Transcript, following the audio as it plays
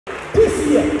This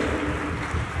year,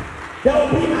 there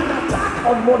will be an attack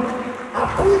on money.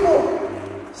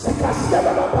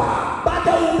 But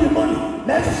there will be money.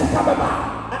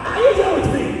 Are you here with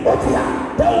me?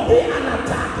 There will be an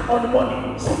attack on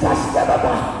money.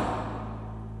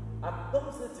 I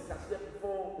don't say Sikashia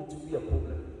before it will be a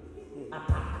problem.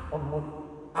 Attack on money.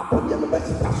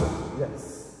 Yes.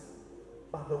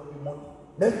 But there will be money.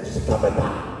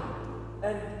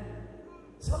 And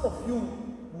some of you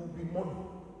will be money.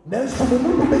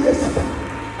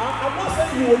 I'm not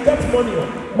saying you will get money.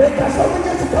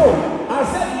 I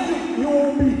said you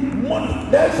will be money.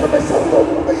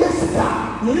 You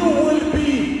will be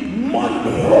money.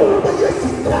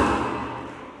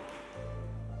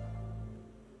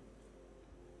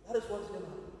 That is what's going to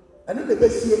happen. And then the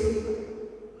best year.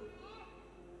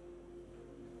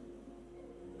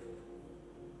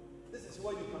 This is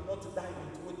why you cannot dive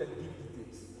into it and give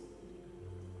details.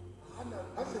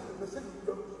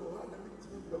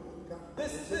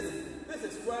 This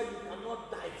is where you cannot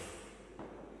dive.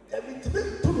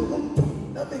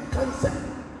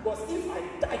 Because if I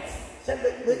dive,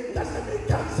 doesn't make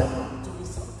someone to be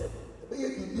something.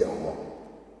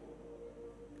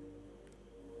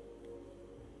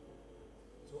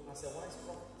 So as a wise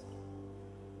prophet,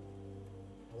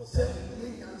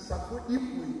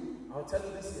 I'll tell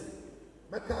you this here.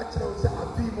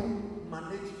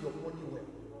 Manage your money well.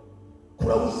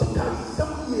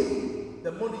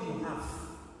 The money you have,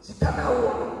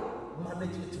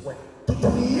 manage it well.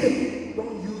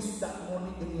 Don't use that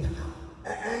money anyhow.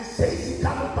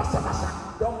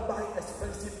 Don't buy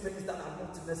expensive things that are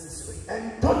not necessary.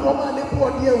 And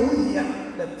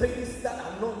the things that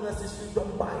are not necessary,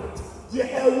 don't buy it.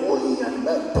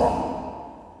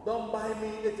 Don't buy me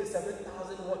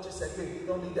 87,000 watches again. You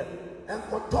don't need them. And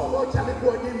for watch, I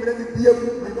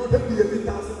don't need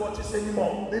 80,000 watches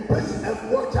anymore. I'm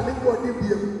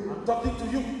talking to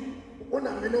you.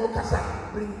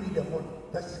 Bring me the money.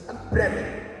 And pray me.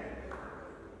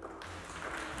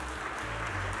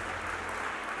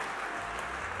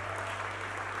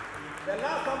 The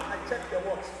last time I checked the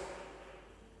watch,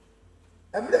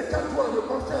 you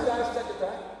guys check it,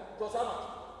 right? It was how much?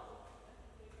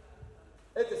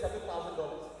 $87,000. I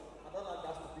don't know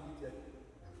that's stupidity yet.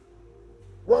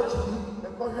 Watch me.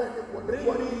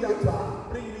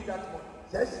 Bring me that money.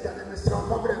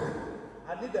 I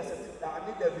need the certificate. I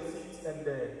need the receipt and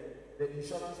the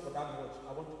insurance for that watch. I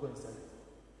want to go and sell it.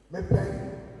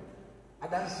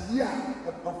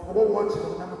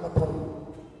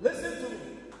 Listen to me.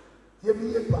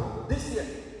 This year,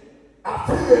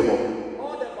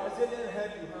 all the Brazilian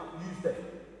head you have, use them.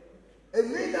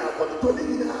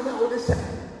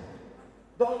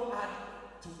 Don't add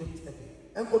to it again.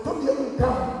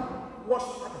 Wash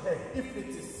that hair. If it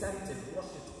is scented,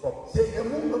 wash it properly.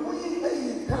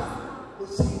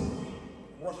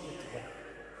 Wash it well.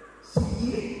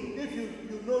 If you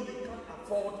know you can't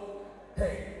afford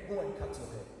hair, go and cut your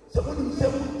hair.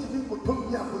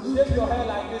 Shave your hair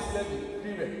like this, lady.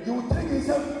 Period. You will take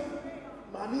yourself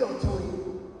money or two.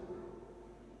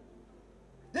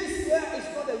 This year is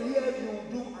not a year you will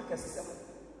do a casisama.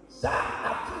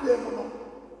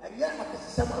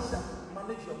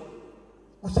 Manage your money.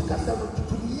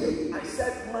 I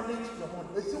said manage your money.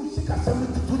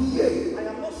 I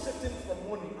am not searching for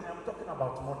money. I am talking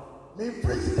about money.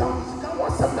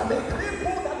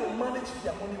 People that will manage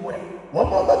their money well, they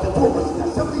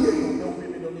will be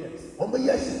millionaires. Because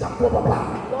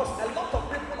a lot of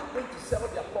people are going to sell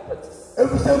their properties. And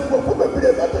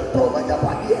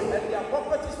their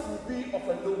properties will be of a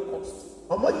low cost.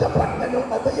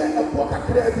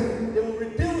 They will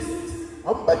reduce it.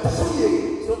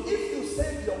 So if you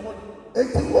save your money,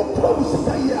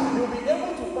 you'll be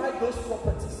able to buy those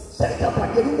properties.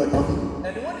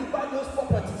 And when you buy those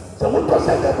properties,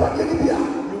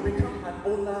 you become an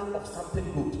owner of something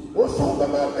good. Listen,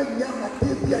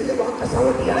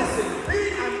 be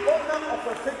an owner of a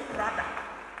fake Prada.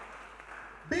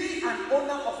 Be an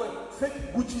owner of a fake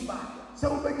Gucci bag.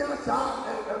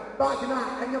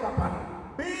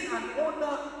 Be an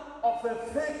owner of a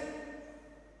fake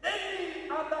any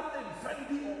other thing,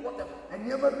 Fendi or whatever. And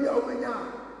never be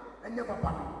and never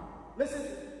pay. Listen,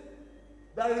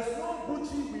 there is no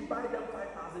Gucci, we buy them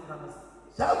 5,000 dollars.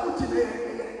 There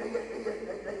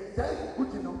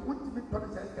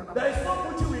is no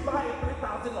Gucci, we buy it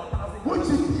 3,000 or 1,000.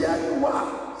 Gucci, yeah, you are.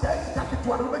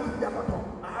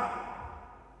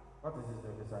 What is this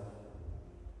beside?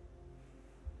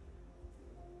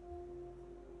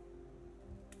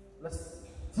 Let's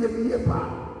see me here, you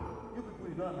people,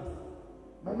 you don't understand.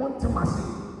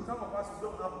 Some of us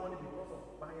don't have money because of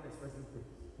buying expensive things.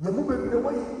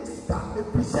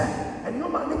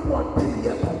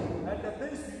 And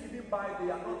buy,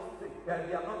 they are not fake.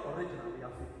 They are not original. They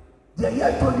are fake.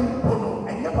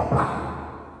 The papa.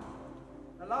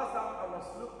 The last time I was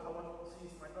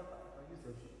she's my daughter. I use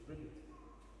her shoe.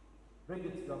 Bring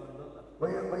it to my daughter.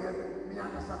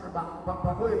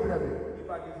 If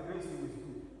I disgrace you, it's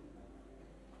good.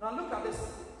 Now look at this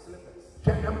slippers.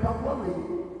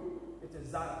 It is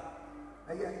Zara.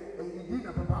 Okay,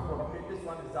 this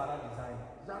one is Zara design.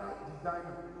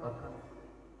 Okay.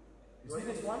 You see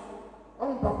this one?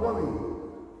 Mom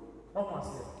was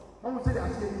here. I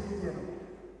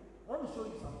want to show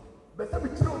you something.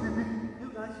 You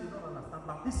guys should not understand,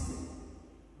 but this year,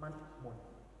 man,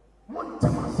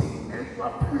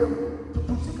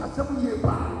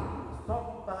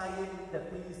 stop buying the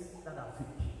things that are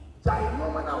fake.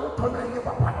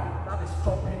 That is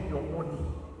stopping your money.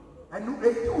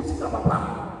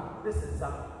 This is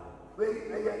Zara.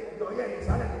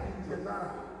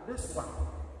 This one.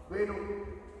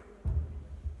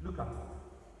 Look at it.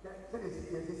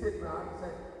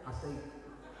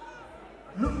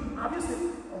 Look, have you seen?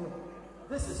 Oh,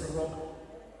 this is a rubber.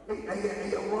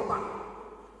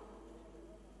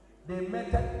 They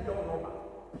melted pure rubber,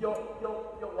 pure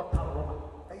water rubber.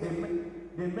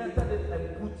 They melted it and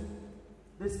put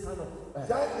this kind of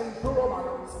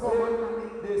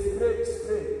they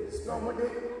spray.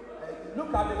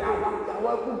 Look at the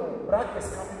black is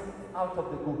coming out of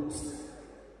the goods.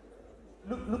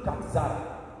 Look at Zara.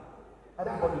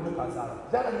 Everybody look at Zara.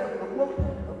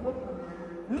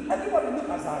 Everybody look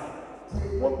at Zara.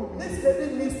 This lady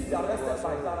needs to be arrested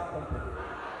by Zara company.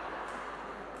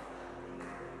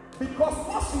 Because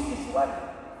what she is wearing,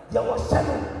 there was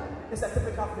shadow. It's a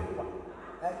typical fake one.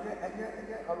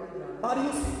 How do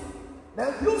you see? Now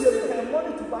you using her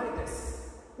money to buy this.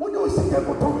 How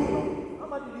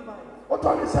much did you buy it? What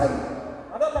are you saying?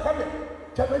 I don't come here.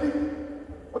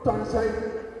 What are you saying?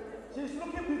 She's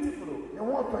looking beautiful.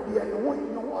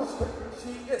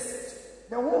 She is.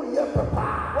 When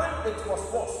it was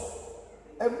washed,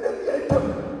 it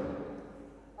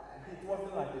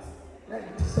wasn't like this.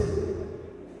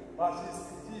 But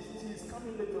she's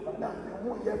coming little by now.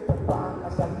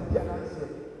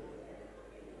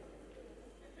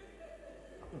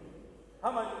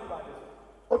 How much did you buy this?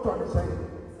 What are you saying?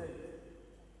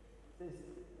 Say.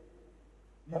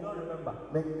 You don't remember?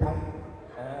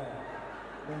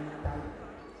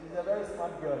 She's a very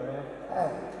smart girl,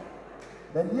 eh?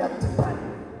 Then you have to buy.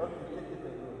 Okay, take it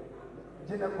and go.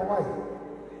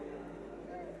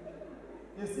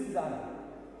 You see Zara?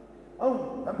 Oh,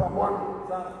 number one.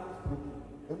 Zara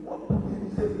is broken.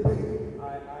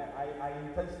 I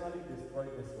intentionally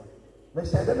destroyed this one.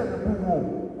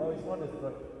 No, it's not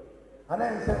destroyed. And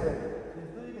then said, she's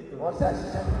doing it.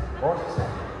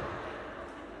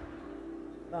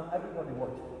 Now everybody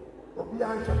watch.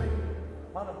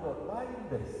 Man of God, buying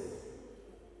this.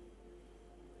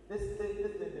 This thing,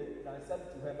 I sent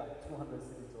to her like 200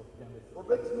 cities or 300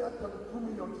 cities.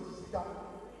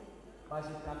 But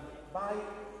she can buy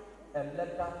a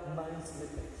leather 9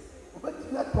 slippers.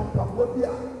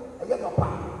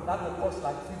 That will cost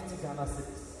like 50 Ghana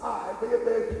cities.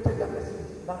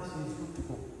 Now she is good to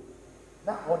go.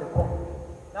 Now all the coin.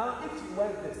 Now if she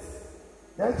wears this,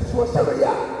 and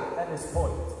it's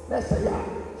spoiled,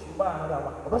 she buy another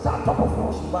one.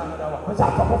 She buy another one.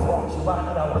 She buy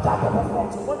another one.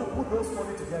 So when you put those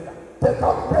money together, she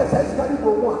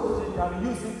can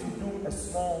use it to do a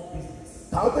small business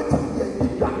that will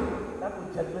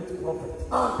generate profit.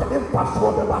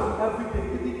 Every day,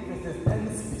 even if it is 10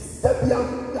 cedis,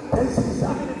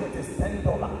 even if it is $10,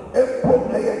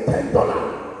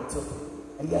 it's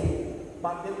okay.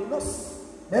 But they will not see.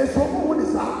 And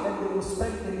they will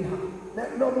spend anyhow.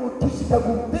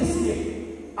 This year,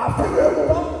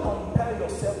 don't compare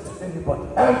yourself to anybody.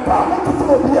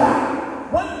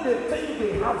 When they think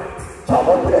they have it,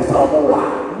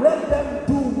 let them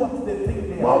do what they think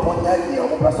they have.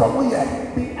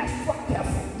 Be extra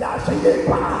careful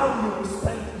how you will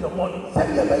spend your money.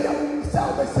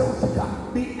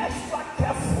 Be extra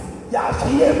careful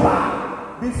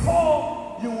before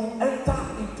you enter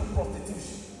into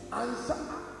prostitution.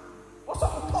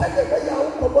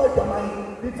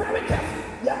 Be very careful.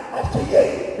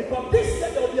 Because this year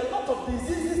there will be a lot of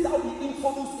diseases that will be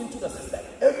introduced into the system.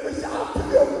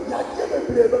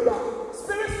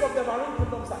 Spirits from the marine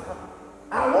kingdoms are coming.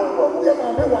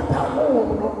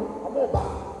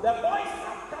 The boys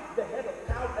have cut the head of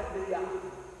cow and they are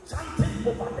chanting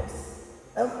over this.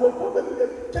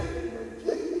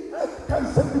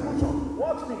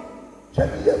 Watch me.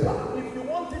 If you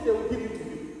want it, they will give it to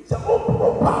you.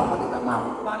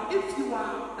 But if you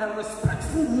are a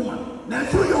respectful woman, and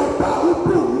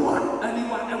you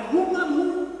are a woman who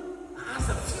has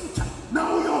a future, now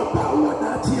you are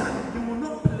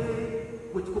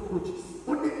riches.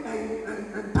 Only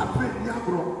and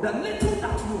the little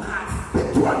that you have,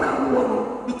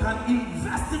 you can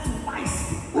invest it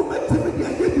wisely.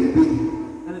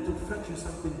 And it will fetch you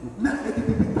something good.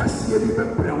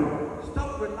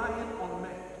 Stop relying on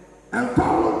men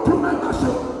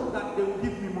that they will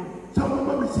give me money.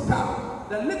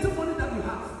 The little money that you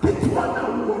have, make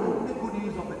good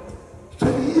use of it.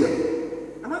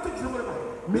 I'm not talking about it.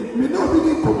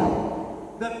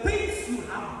 The things you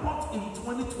have bought in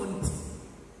 2020,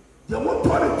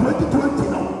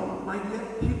 my dear,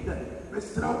 keep them.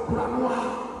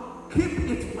 Keep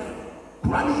it well.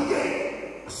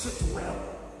 Sit well.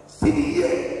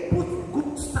 Put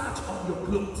good starch on your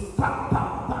clothes.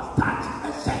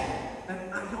 And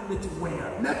iron it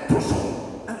well.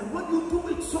 And when you do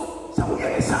it so, I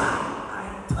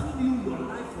am telling you, your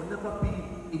life will never be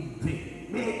in vain.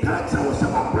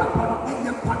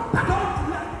 Don't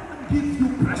let them give you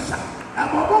pressure.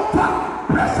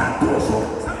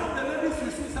 Some of the ladies you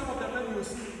see, some of the men you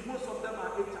see, most of them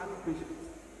are HIV patients.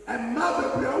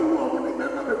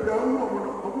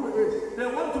 They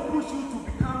want to push you to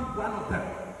become one of them.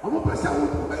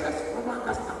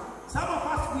 Some of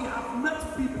us, we have met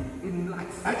people in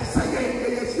life.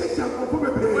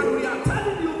 When we are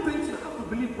telling you things, you have to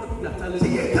believe what we are telling you.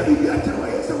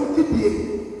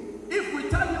 If we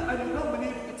tell you and you don't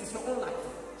believe, it is your own life.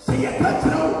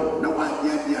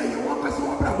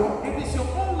 It is your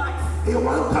own life.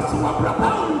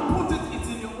 How you put it, it's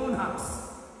in your own hands.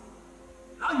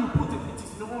 How you put it, it is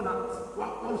in your own hands.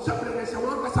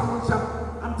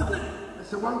 I'm telling you.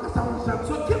 So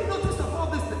keep notice of all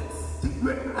these things.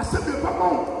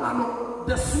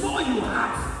 The small you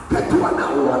have,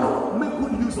 make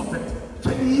good use of it.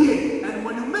 And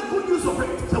when you make good use of it,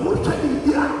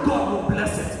 God will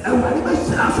bless it.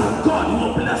 God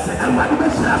will bless it.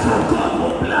 God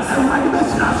will bless it.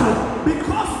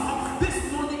 Because of this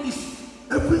money issue,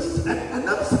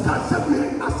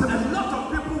 a lot of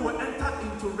people will enter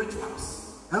into rituals.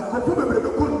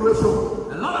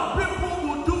 A lot of people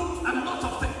will do a lot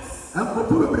of things.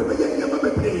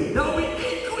 There will be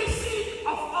increasing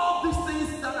of all these things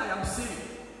that I am saying.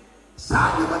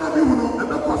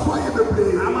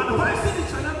 I'm advising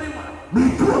each and every one.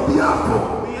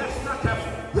 Be extra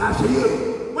careful.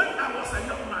 When I was a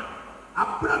young man,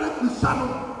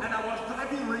 and I was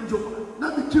driving Range Rover,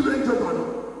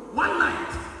 one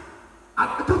night, I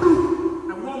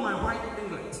wore my white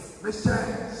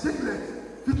singlet,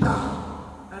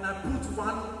 and I put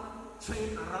one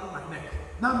chain around my neck.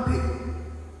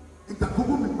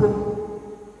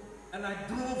 And I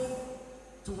drove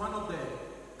to one of the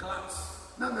clubs.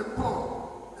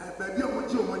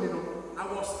 I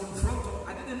was in front of, I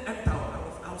didn't enter, I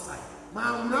was outside.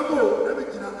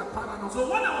 So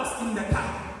when I was in the car,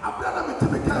 I've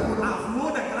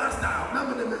rolled the glass down.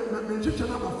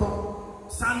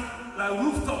 Sun,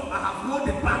 rooftop, I have rolled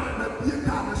it back.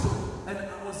 And I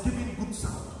was giving good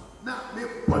sound.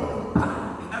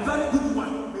 A very good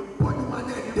one.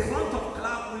 In front of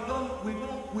club,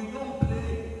 we don't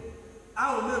play. I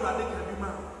will never make a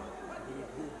man.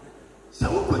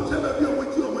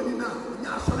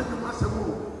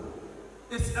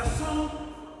 It's a song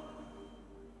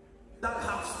that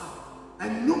has sound.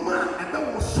 And no man ever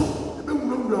was so.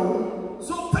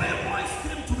 So 3 boys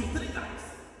came to me, 3 guys.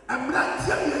 And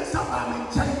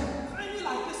tiny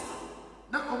like this one.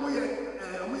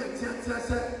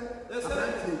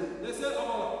 They said, oh,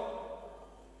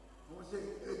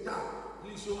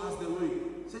 please show us the way.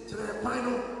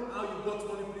 How you got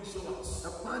money, please show us.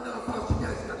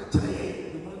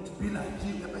 We want to be like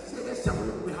you.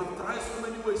 We have tried so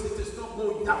many ways, it is not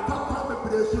going.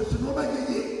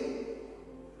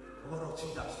 What of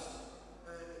Jesus?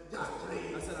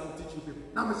 I said, I will teach you people.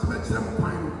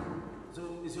 So,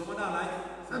 is your mother alive?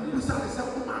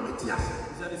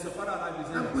 He said, is your father alive? He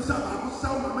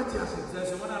said, is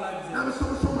your mother alive?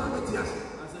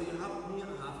 I said, you have me, I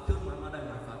have killed my mother and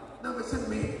my father.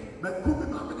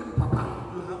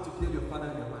 You have to kill your father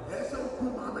and your mother.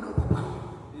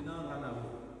 They now run away.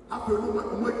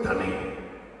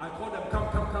 I called them, come.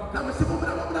 Come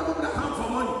for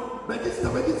money.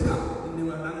 And they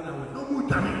were running away.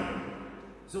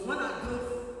 So when I drove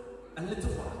a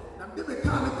little while,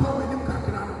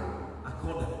 I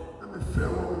called them.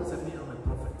 I said, me, I'm a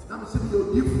prophet.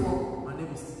 My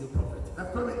name is the prophet.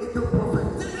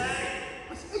 Hey!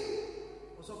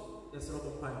 What's up? Yes,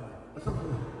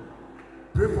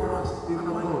 pray for us. In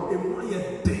one day,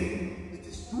 it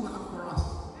is too hard for us.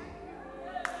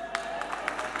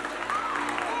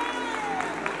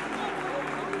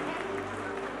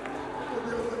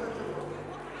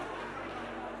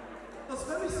 It's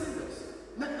very serious.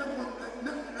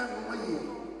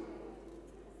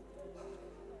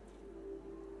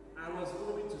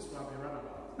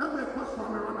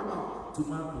 to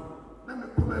Marco.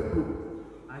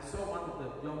 I saw one of the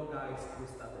young guys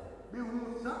poster there. He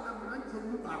was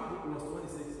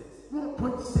 26 years. No,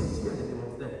 26 years. And he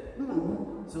was there.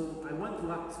 So I went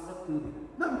to ask what killed him.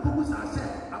 And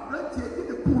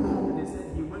they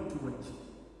said he went to Wenchi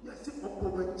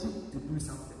to do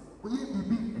something.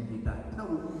 And he died.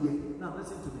 Now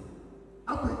listen to me.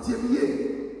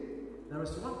 There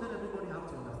is one thing everybody has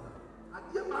to understand.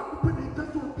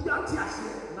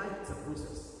 Life is a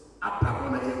process.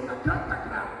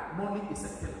 Money is a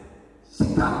killer.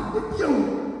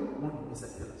 Money is a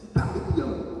killer.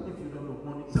 If you don't know,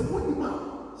 money is a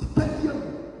killer.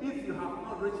 If you have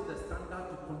not reached the standard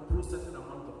to control certain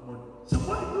amount of money, it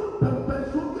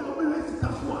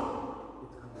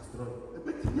can destroy you.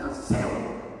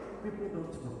 People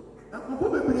don't know. And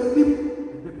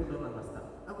people don't understand.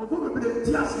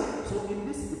 So in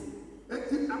this way,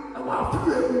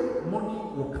 money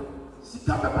will come.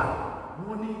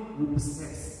 Money will be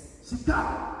scarce. There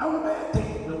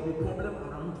will be problem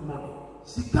around money.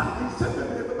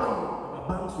 Our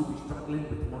banks will be struggling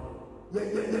with money. But at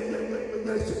the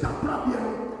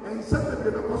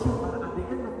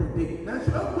end of the day,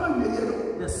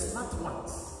 the smart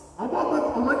ones, money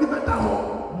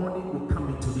will come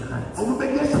into their hands. I'm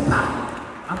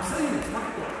saying it,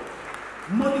 smart one.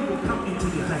 Money will come into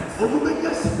their hands.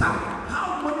 How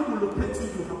money will locate you,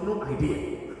 you have no idea.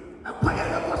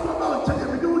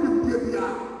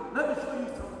 Let me show you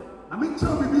something.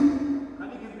 Can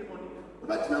you give me money?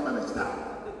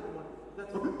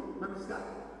 Let me start.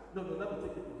 No, let me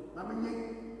take it.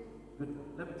 Good.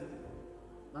 Let me take it.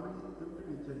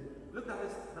 Look at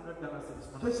this 100 Ghana cedis.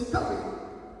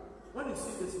 When you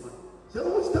see this one,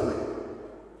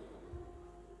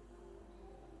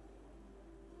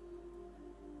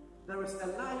 there is a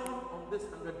lion on this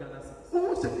 100 Ghana cedis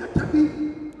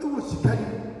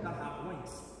that have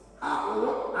wings.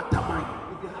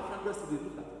 If you have 100 cedis,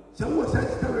 look at it.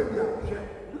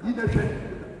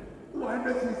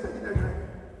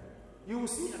 You will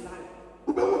see a lion.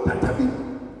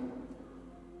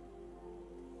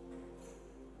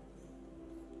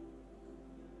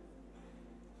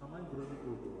 Am I growing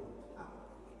old?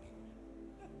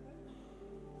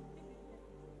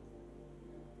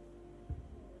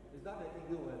 Is that an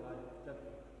eagle or a lion? Check.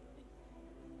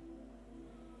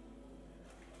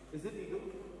 Is it eagle?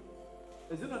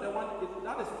 Is it not the one?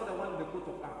 That is not the one in the coat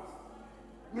of arms.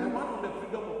 The one on the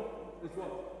freedom is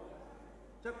what?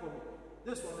 Check for me.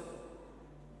 This one.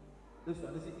 This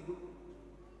one is it eagle?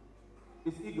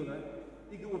 It's eagle, right?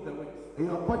 Eagle with the wings.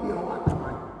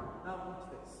 Now watch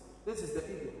this. This is the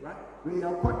eagle, right? That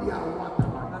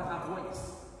have wings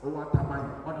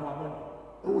on our money.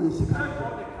 Check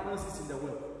all the currencies in the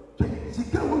world.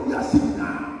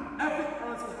 Every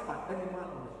currency has an animal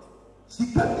on it.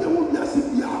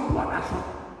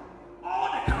 All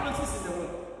the currencies in the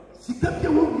world.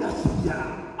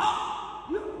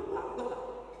 You have dollar.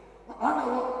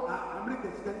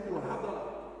 American you have dollar.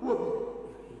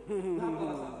 You have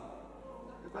dollars.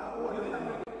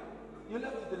 You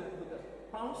left it with the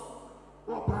pounds.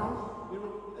 What pounds?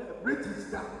 British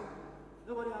stuff.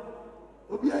 Nobody have it.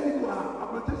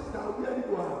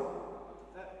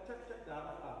 Check the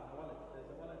other wallet. There's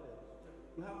a wallet there.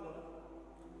 You have dollar.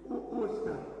 What's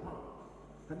that? Pound.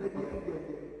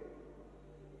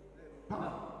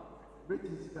 Pound.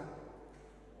 British stuff.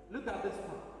 Look at this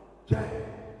one. Check.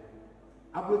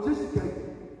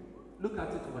 Look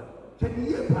at it well.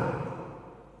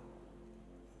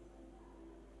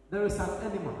 There is an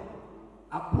animal.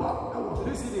 Do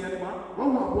you see the animal?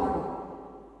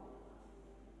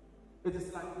 It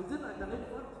is like, is it like an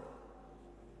elephant?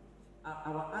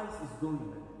 Our eyes is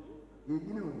going.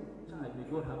 Child, may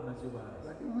God have mercy over us.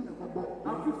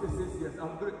 I'm 56 years.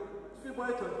 I'm great.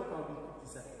 February 24th, I'll be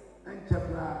 57.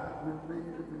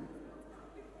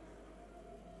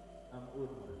 I'm old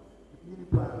man.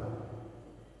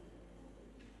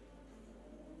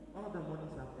 All the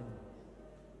monies have enemies.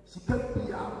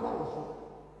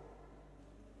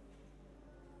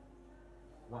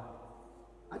 Why?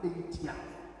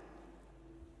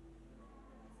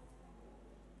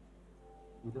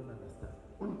 You don't understand.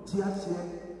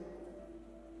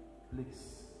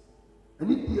 Please. I am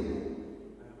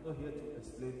not here to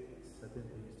explain certain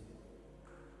things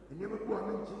to you.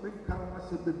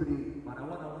 But I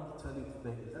want to tell you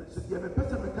today is this.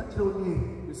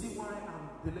 You see why I'm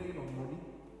delaying on money?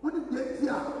 Because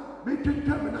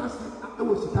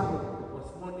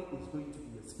money is going to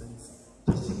be expensive.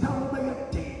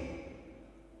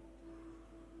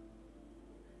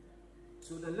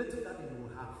 So the little that you will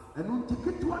have,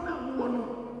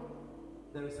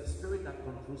 there is a spirit that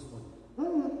controls money.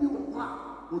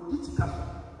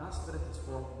 That spirit is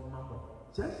called mammon.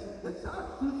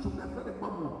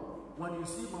 When you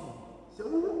see mammon,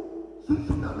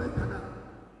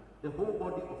 the whole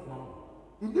body of mammon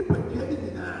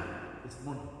is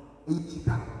money.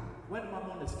 When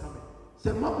mammon is coming,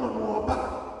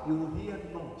 you will hear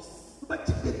noise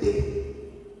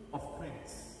of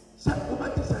coins.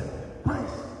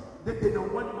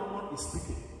 When mammon is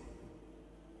speaking,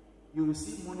 you will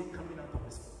see money coming out of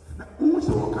his mouth.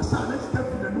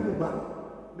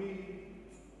 Me,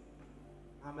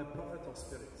 I'm a prophet of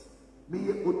spirits. I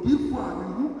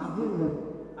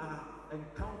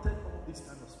encountered all these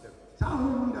kind of spirits.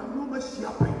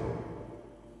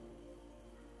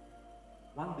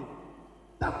 One day,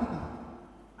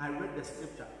 I read the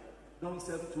scripture, don't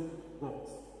serve two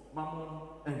gods, Mammon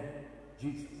and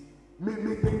Jesus.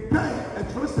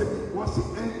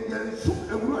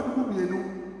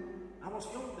 I was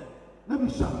young then. I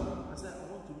said, I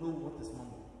want to know what is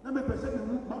Mammon.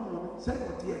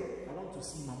 I want to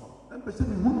see Mammon.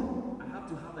 I have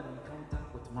to have an encounter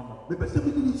with Mammon.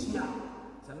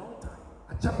 It's a long time.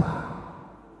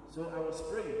 So I was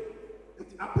praying.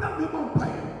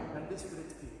 And this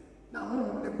spirit came.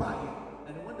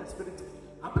 And when the spirit came,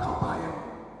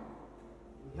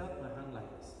 he held my hand like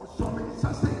this.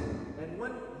 And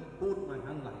when he hold my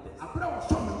hand like this,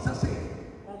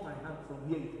 all my hand from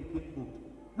here it became gold.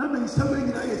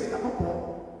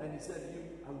 And he said,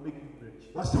 I will make you rich.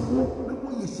 I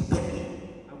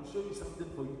will show you something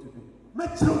for you to do.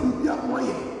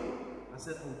 I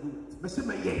said, I will do it.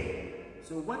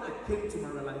 So when I came to my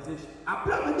realization, I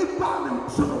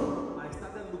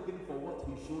started looking for what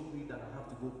he showed me that I have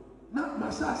to go for.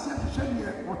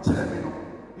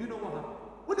 You know what happened?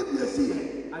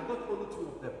 I got only two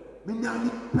of them.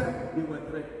 They were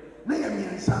thread.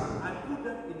 I put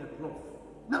them in a cloth.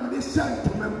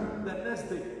 The next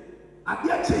day,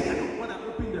 when I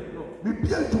opened the cloth, there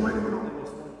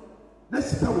was money.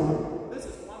 This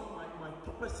is one of my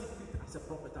toughest secret as a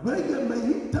prophet. I'm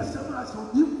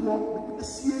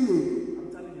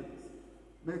telling you this.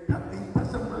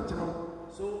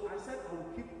 So I said I will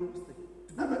keep those things.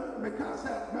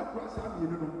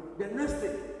 The next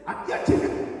day,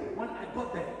 when I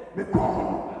got there, I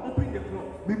opened the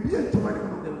cloth.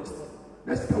 There was money.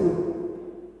 Let's go.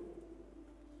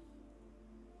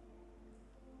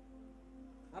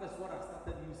 That is what I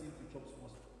started using to chop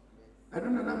small. I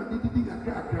don't know.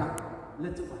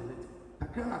 Little by little.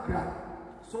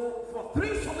 So for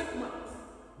 3 solid months,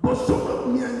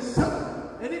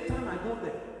 anytime I go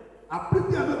there, I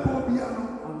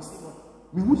will see money.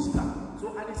 So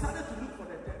I decided to look for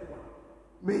the third one.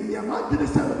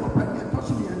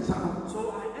 So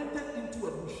I entered into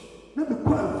a bush. And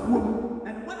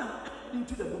when I entered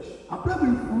into the bush, I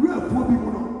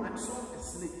saw a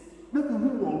snake.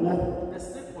 The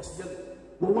snake was yellow.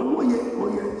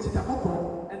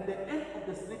 And the end of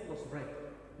the snake was red.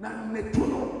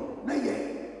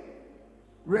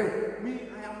 Me,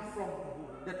 I am from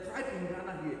the tribe in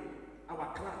Ghana here.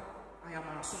 Our clan. I am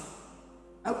our son.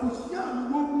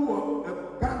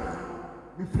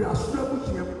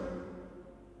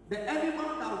 The animal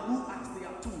that rule us, they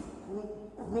are two,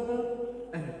 crow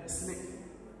and snake.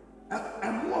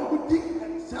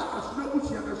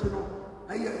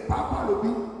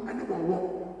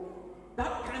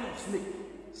 That kind of snake,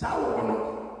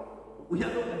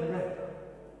 yellow and red.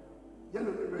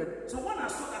 So when I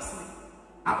saw that snake,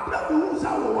 I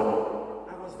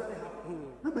was very happy.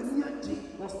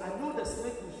 Because I know the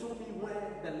snake will show me where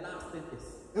the last thing is.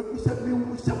 For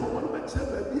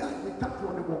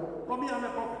me, I'm a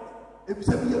prophet. Even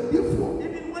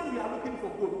when we are looking for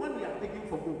gold, when we are digging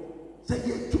for gold,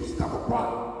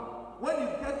 when you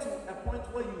get to a point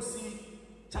where you see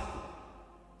chapel,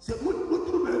 it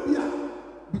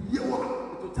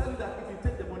will tell you that if you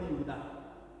take the money, you will die.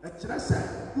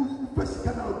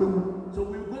 So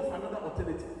we will go for another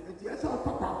alternative.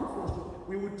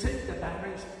 We will change the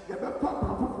dimension.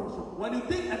 When you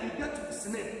dig and you get to the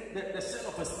snake, the shell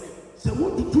of a snake,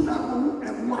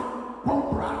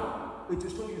 it will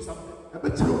show you something.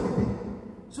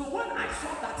 So when I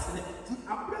saw that snake, I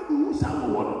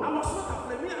was not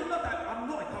afraid. I'm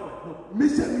not a coward. No.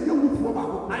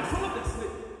 I followed the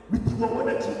snake.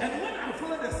 And when I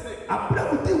followed the snake, I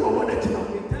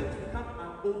intend to become an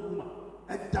old woman.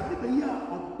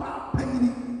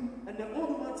 And the old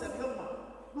woman said, young man,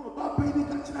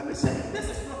 this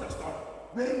is not a story.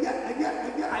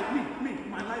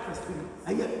 My life experience.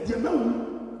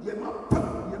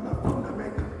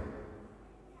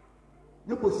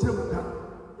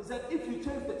 He said, if you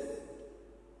change this,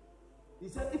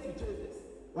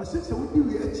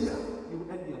 you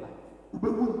will end your life.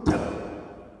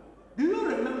 Do you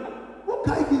remember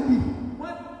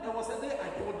when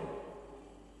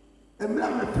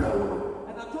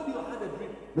And I told you I had a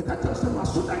dream.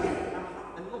 I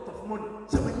had a lot of money.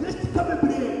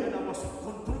 And I was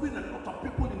controlling a lot of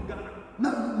people in Ghana.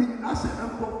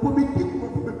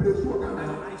 And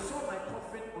I saw my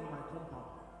coffin on my compound.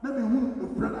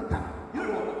 You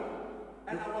know,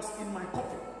 and I was in my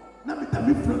coffin.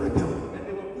 And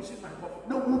they were pushing my coffin.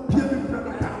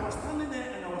 And I was standing there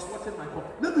and I was watching my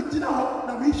coffin.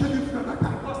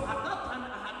 Because at that time I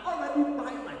had already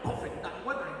bought my coffin. That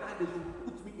when I die they should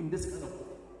put me in this kind of coffin.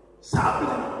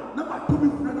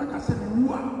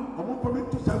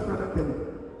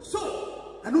 So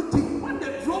I don't think when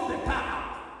they drove the car out,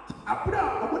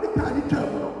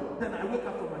 then I woke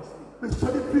up from my sleep.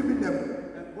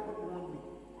 And God warned me.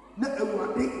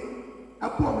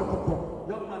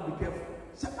 Young man, be careful.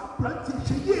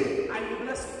 I will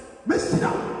bless you.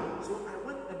 So I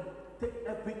went and take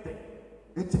everything.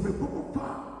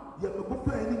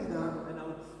 And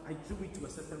I threw it to a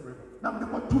certain river.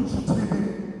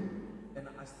 And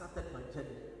I started my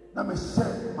journey.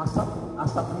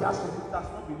 It does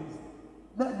not be easy.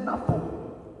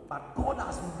 But God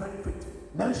has been very faithful.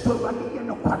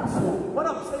 What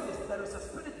I'm saying is there is a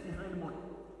spirit behind money.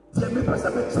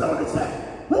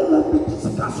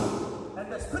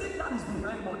 And the spirit that is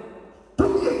behind money.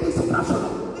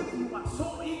 If you are so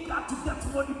eager to get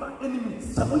money by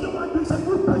enemies, that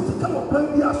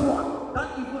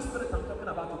evil spirit I'm talking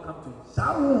about will come to you.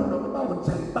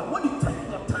 But when you take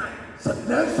your time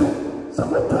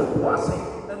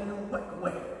and you work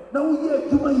well,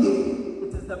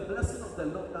 it is the blessing of the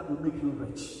Lord that will make you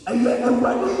rich.